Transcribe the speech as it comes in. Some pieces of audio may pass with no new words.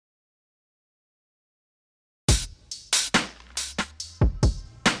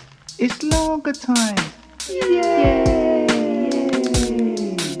It's lager time! Yay!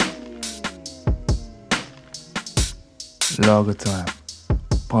 Lager time.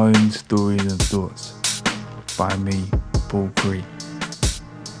 Poems, stories and thoughts. By me, Paul Cree.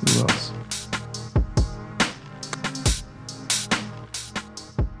 Who else?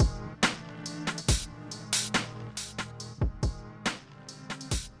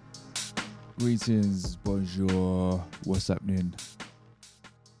 Greetings, bonjour, what's happening?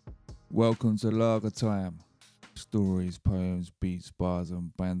 Welcome to Lager Time. Stories, poems, beats, bars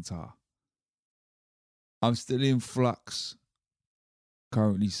and banter. I'm still in flux.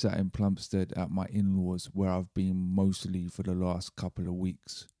 Currently sat in Plumstead at my in-laws where I've been mostly for the last couple of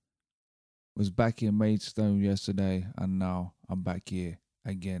weeks. Was back in Maidstone yesterday and now I'm back here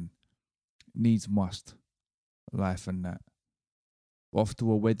again. Needs must. Life and that. Off to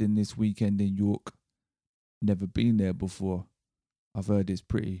a wedding this weekend in York. Never been there before. I've heard it's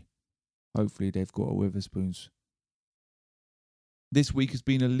pretty. Hopefully they've got a Witherspoons. This week has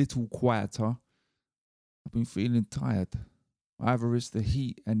been a little quieter. I've been feeling tired. Either it's the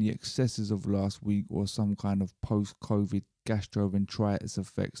heat and the excesses of last week or some kind of post-COVID gastroenteritis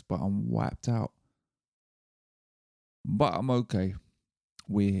effects, but I'm wiped out. But I'm okay.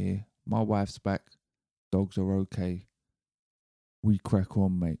 We're here. My wife's back. Dogs are okay. We crack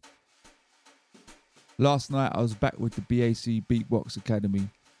on, mate. Last night I was back with the BAC Beatbox Academy,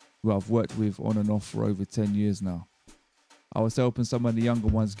 who I've worked with on and off for over 10 years now. I was helping some of the younger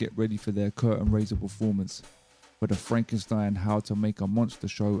ones get ready for their curtain raiser performance for the Frankenstein How to Make a Monster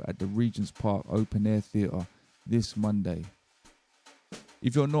show at the Regent's Park Open Air Theatre this Monday.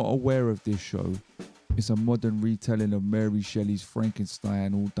 If you're not aware of this show, it's a modern retelling of Mary Shelley's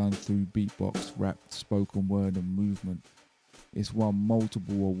Frankenstein, all done through beatbox, rap, spoken word and movement. It's won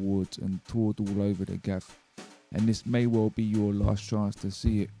multiple awards and toured all over the gaff, and this may well be your last chance to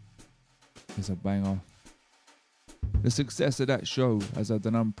see it. It's a banger. The success of that show has had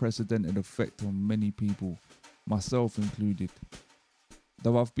an unprecedented effect on many people, myself included.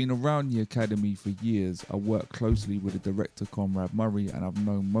 Though I've been around the Academy for years, I work closely with the director Conrad Murray and I've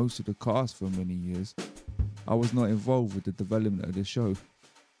known most of the cast for many years. I was not involved with the development of the show.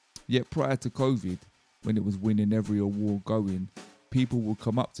 Yet prior to COVID, when it was winning every award going, people would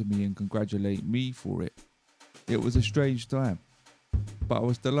come up to me and congratulate me for it. It was a strange time, but I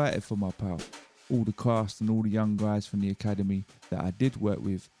was delighted for my pal, all the cast and all the young guys from the Academy that I did work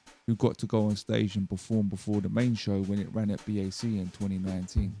with who got to go on stage and perform before the main show when it ran at BAC in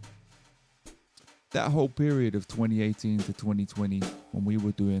 2019. That whole period of 2018 to 2020 when we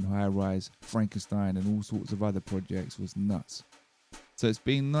were doing High Rise, Frankenstein and all sorts of other projects was nuts. So it's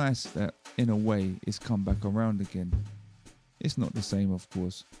been nice that, in a way, it's come back around again. It's not the same, of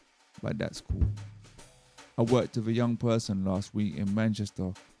course, but that's cool. I worked with a young person last week in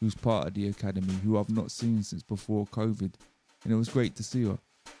Manchester who's part of the Academy who I've not seen since before COVID, and it was great to see her.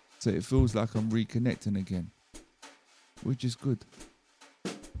 So it feels like I'm reconnecting again, which is good.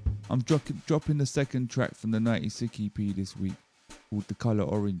 I'm dropping the second track from the 96 EP this week called The Colour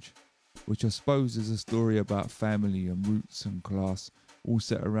Orange, which I suppose is a story about family and roots and class, all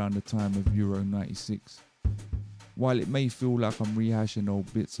set around the time of Euro 96. While it may feel like I'm rehashing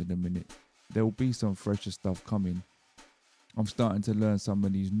old bits in a minute, there will be some fresher stuff coming. I'm starting to learn some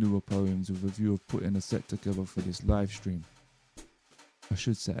of these newer poems with a view of putting a set together for this live stream. I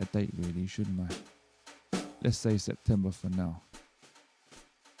should set a date really, shouldn't I? Let's say September for now.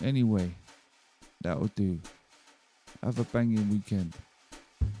 Anyway, that'll do. Have a banging weekend.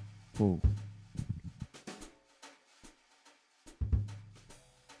 Paul.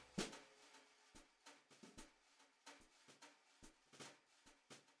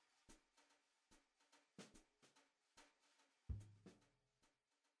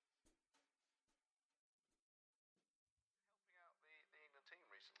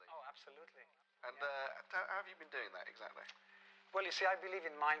 Oh, absolutely. And how have you been doing that exactly? Well, you see, I believe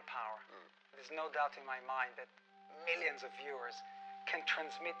in mind power. There's no doubt in my mind that millions of viewers can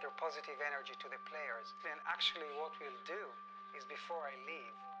transmit their positive energy to the players. And actually what we'll do is before I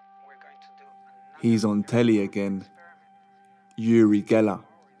leave, we're going to do another... He's on telly again. Uri Geller,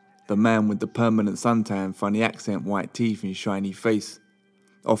 the man with the permanent suntan, funny accent, white teeth and shiny face.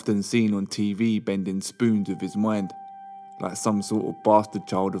 Often seen on TV bending spoons with his mind, like some sort of bastard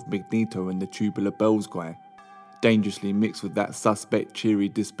child of Magneto and the Tubular Bells guy, dangerously mixed with that suspect cheery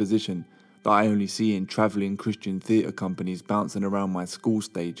disposition that I only see in travelling Christian theatre companies bouncing around my school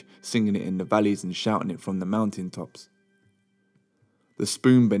stage, singing it in the valleys and shouting it from the mountaintops. The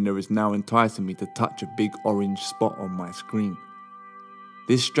spoonbender is now enticing me to touch a big orange spot on my screen.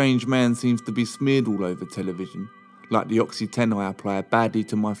 This strange man seems to be smeared all over television, like the Oxy-10 I apply badly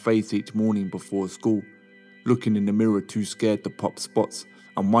to my face each morning before school, looking in the mirror too scared to pop spots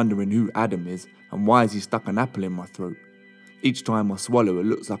and wondering who Adam is and why has he stuck an apple in my throat. Each time I swallow, it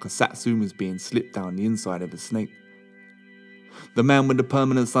looks like a satsuma's being slipped down the inside of a snake. The man with the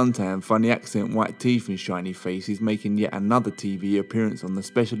permanent suntan, funny accent, white teeth and shiny face is making yet another TV appearance on the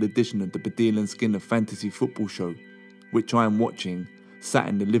special edition of the Badil and Skinner fantasy football show, which I am watching, sat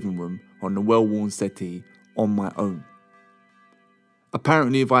in the living room on the well-worn settee on my own.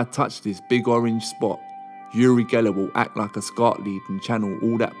 Apparently if I touch this big orange spot, Uri Geller will act like a SCART lead and channel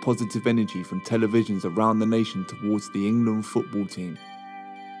all that positive energy from televisions around the nation towards the England football team.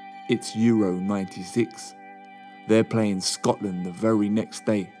 It's Euro 96. They're playing Scotland the very next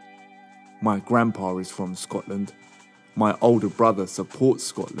day. My grandpa is from Scotland. My older brother supports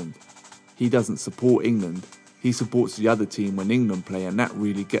Scotland. He doesn't support England. He supports the other team when England play, and that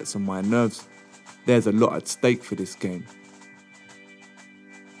really gets on my nerves. There's a lot at stake for this game.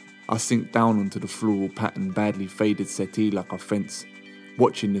 I sink down onto the floral pattern, badly faded settee like a fence,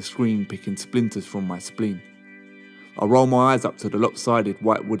 watching the screen picking splinters from my spleen. I roll my eyes up to the lopsided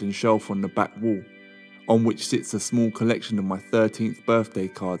white wooden shelf on the back wall, on which sits a small collection of my 13th birthday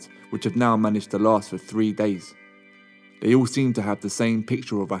cards, which have now managed to last for 3 days. They all seem to have the same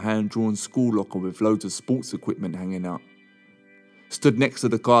picture of a hand-drawn school locker with loads of sports equipment hanging out. Stood next to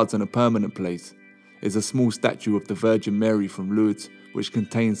the cards in a permanent place is a small statue of the Virgin Mary from Lourdes, which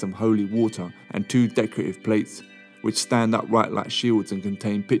contains some holy water, and 2 decorative plates, which stand upright like shields and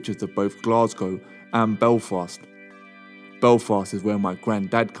contain pictures of both Glasgow and Belfast. Belfast is where my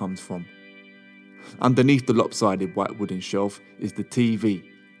granddad comes from. Underneath the lopsided white wooden shelf is the TV,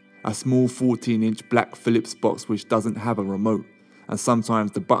 a small 14-inch black Philips box which doesn't have a remote, and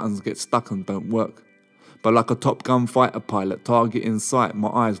sometimes the buttons get stuck and don't work. But like a Top Gun fighter pilot, target in sight, my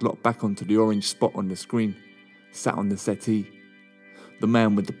eyes lock back onto the orange spot on the screen, sat on the settee. The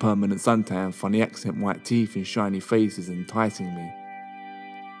man with the permanent suntan, funny accent, white teeth and shiny face is enticing me.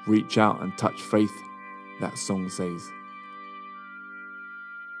 Reach out and touch faith, that song says.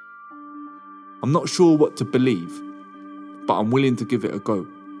 I'm not sure what to believe, but I'm willing to give it a go.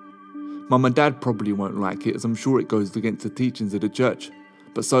 Mum and Dad probably won't like it, as I'm sure it goes against the teachings of the church,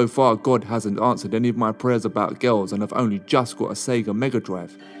 but so far God hasn't answered any of my prayers about girls, and I've only just got a Sega Mega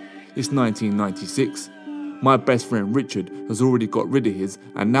Drive. It's 1996. My best friend Richard has already got rid of his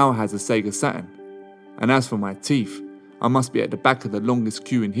and now has a Sega Saturn. And as for my teeth, I must be at the back of the longest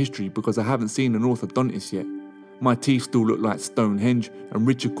queue in history because I haven't seen an orthodontist yet. My teeth still look like Stonehenge and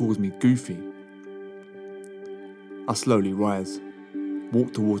Richard calls me goofy. I slowly rise,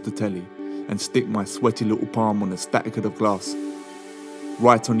 walk towards the telly and stick my sweaty little palm on the static of the glass,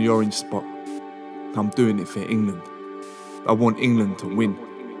 right on the orange spot. I'm doing it for England. I want England to win.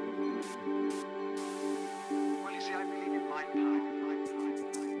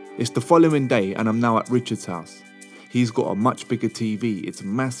 It's the following day and I'm now at Richard's house. He's got a much bigger TV, it's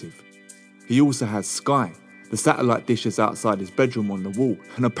massive. He also has Sky. The satellite dish is outside his bedroom on the wall,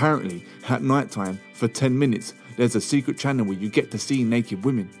 and apparently, at night time, for 10 minutes, there's a secret channel where you get to see naked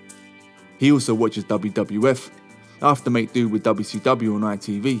women. He also watches WWF. I have to make do with WCW on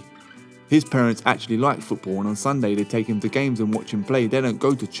ITV. His parents actually like football, and on Sunday they take him to games and watch him play. They don't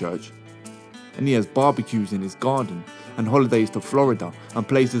go to church. And he has barbecues in his garden, and holidays to Florida, and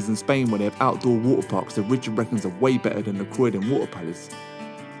places in Spain where they have outdoor water parks that Richard reckons are way better than the Croydon Water Palace.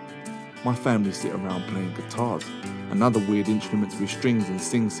 My family sit around playing guitars and other weird instruments with strings and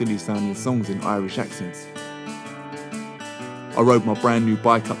sing silly sounding songs in Irish accents. I rode my brand new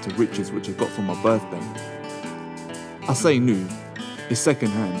bike up to Richard's, which I got for my birthday. I say new, it's second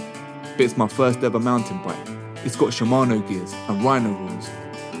hand, but it's my first ever mountain bike. It's got Shimano gears and Rhino wheels.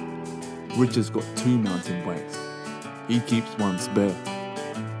 Richard's got 2 mountain bikes. He keeps one spare.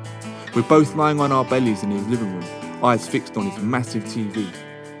 We're both lying on our bellies in his living room, eyes fixed on his massive TV,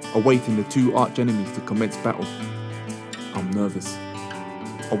 awaiting the 2 arch enemies to commence battle. I'm nervous.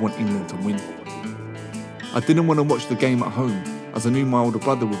 I want England to win. I didn't want to watch the game at home, as I knew my older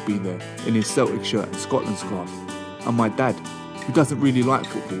brother would be there in his Celtic shirt and Scotland scarf, and my dad, who doesn't really like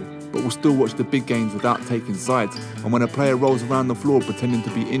football, but will still watch the big games without taking sides, and when a player rolls around the floor pretending to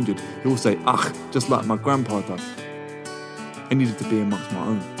be injured, he'll say, "Ach," just like my grandpa does. I needed to be amongst my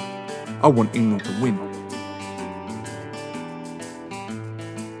own. I want England to win.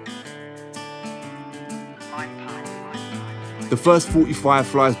 The first 45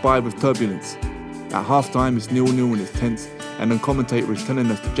 flies by with turbulence. At half-time it's 0-0 and it's tense, and the commentator is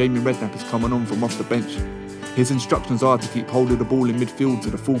telling us that Jamie Redknapp is coming on from off the bench. His instructions are to keep hold of the ball in midfield so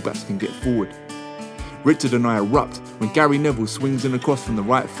the fullbacks can get forward. Richard and I erupt when Gary Neville swings in across from the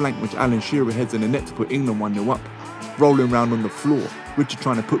right flank, which Alan Shearer heads in the net to put England 1-0 up. rolling round on the floor, Richard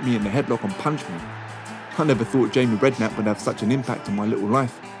trying to put me in the headlock and punch me. I never thought Jamie Redknapp would have such an impact on my little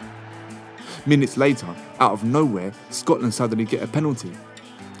life. Minutes later, out of nowhere, Scotland suddenly get a penalty.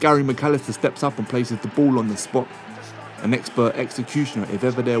 Gary McAllister steps up and places the ball on the spot. An expert executioner if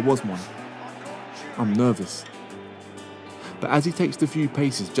ever there was one. I'm nervous. But as he takes the few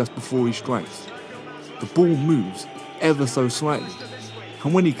paces just before he strikes, the ball moves ever so slightly.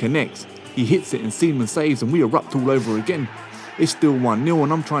 And when he connects, he hits it and Seaman saves and we erupt all over again. It's still 1-0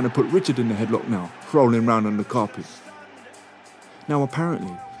 and I'm trying to put Richard in the headlock now, rolling round on the carpet. Now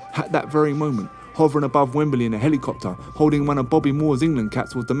apparently, at that very moment, hovering above Wembley in a helicopter, holding one of Bobby Moore's England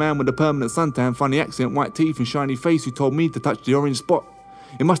caps was the man with the permanent suntan, funny accent, white teeth and shiny face who told me to touch the orange spot.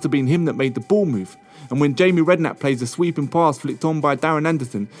 It must have been him that made the ball move. And when Jamie Redknapp plays a sweeping pass flicked on by Darren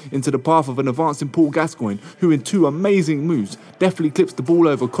Anderson into the path of an advancing Paul Gascoigne, who in 2 amazing moves deftly clips the ball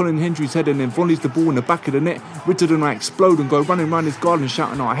over Colin Hendry's head and then volleys the ball in the back of the net, Richard and I explode and go running round his garden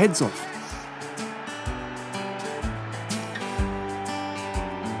shouting our heads off.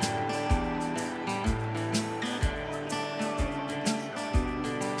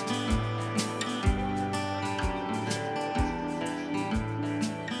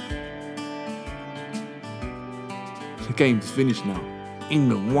 The game's finished now.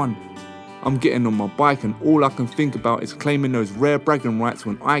 England won. I'm getting on my bike and all I can think about is claiming those rare bragging rights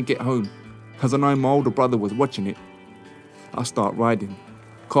when I get home. As I know my older brother was watching it. I start riding.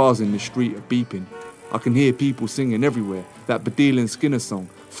 Cars in the street are beeping. I can hear people singing everywhere. That Badil and Skinner song,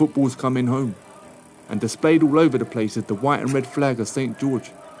 Football's Coming Home. And displayed all over the place is the white and red flag of St. George,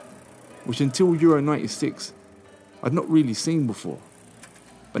 which until Euro 96, I'd not really seen before.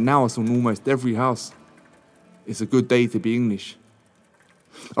 But now it's on almost every house. It's a good day to be English.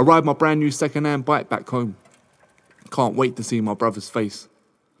 I ride my brand new second-hand bike back home. Can't wait to see my brother's face.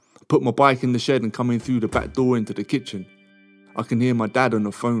 I put my bike in the shed and come in through the back door into the kitchen. I can hear my dad on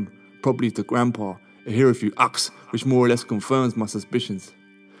the phone, probably to Grandpa. I hear a few ucks, which more or less confirms my suspicions.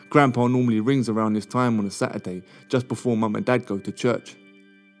 Grandpa normally rings around this time on a Saturday, just before Mum and Dad go to church.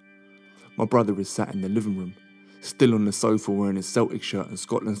 My brother is sat in the living room, still on the sofa wearing his Celtic shirt and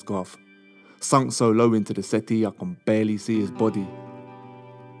Scotland scarf. Sunk so low into the settee I can barely see his body.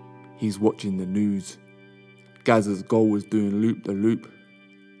 He's watching the news. Gazza's goal was doing loop-the-loop.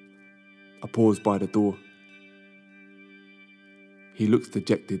 I pause by the door. He looks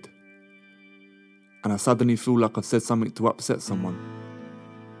dejected. And I suddenly feel like I've said something to upset someone.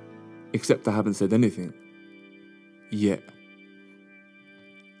 Except I haven't said anything. Yet.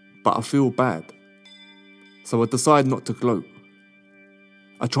 But I feel bad. So I decide not to gloat.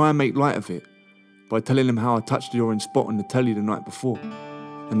 I try and make light of it by telling him how I touched the orange spot on the telly the night before,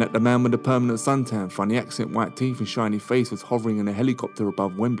 and that the man with the permanent suntan, funny accent, white teeth and shiny face was hovering in a helicopter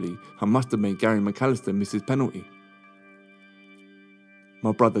above Wembley and must have made Gary McAllister miss his penalty.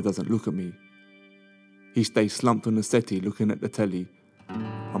 My brother doesn't look at me. He stays slumped on the settee looking at the telly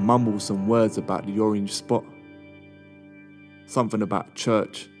and mumbles some words about the orange spot. Something about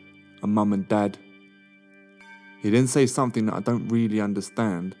church and Mum and Dad. He then says something that I don't really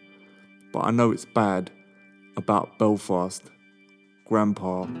understand, but I know it's bad, about Belfast,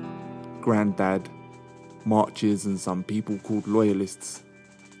 Grandpa, Granddad, marches and some people called loyalists.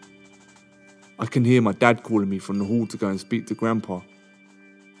 I can hear my dad calling me from the hall to go and speak to Grandpa.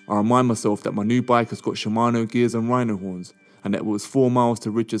 I remind myself that my new bike has got Shimano gears and rhino horns, and that it was 4 miles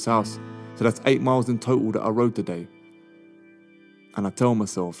to Richard's house, so that's 8 miles in total that I rode today. And I tell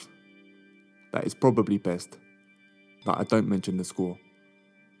myself that it's probably best that I don't mention the score.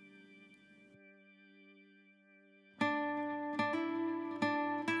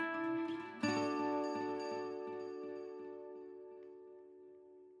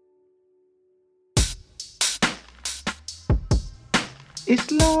 It's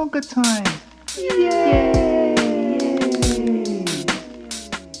lager time! Yay!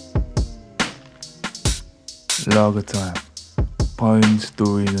 Lager time. Poems,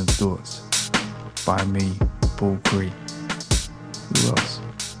 stories and thoughts. By me, Paul Cree. Who else?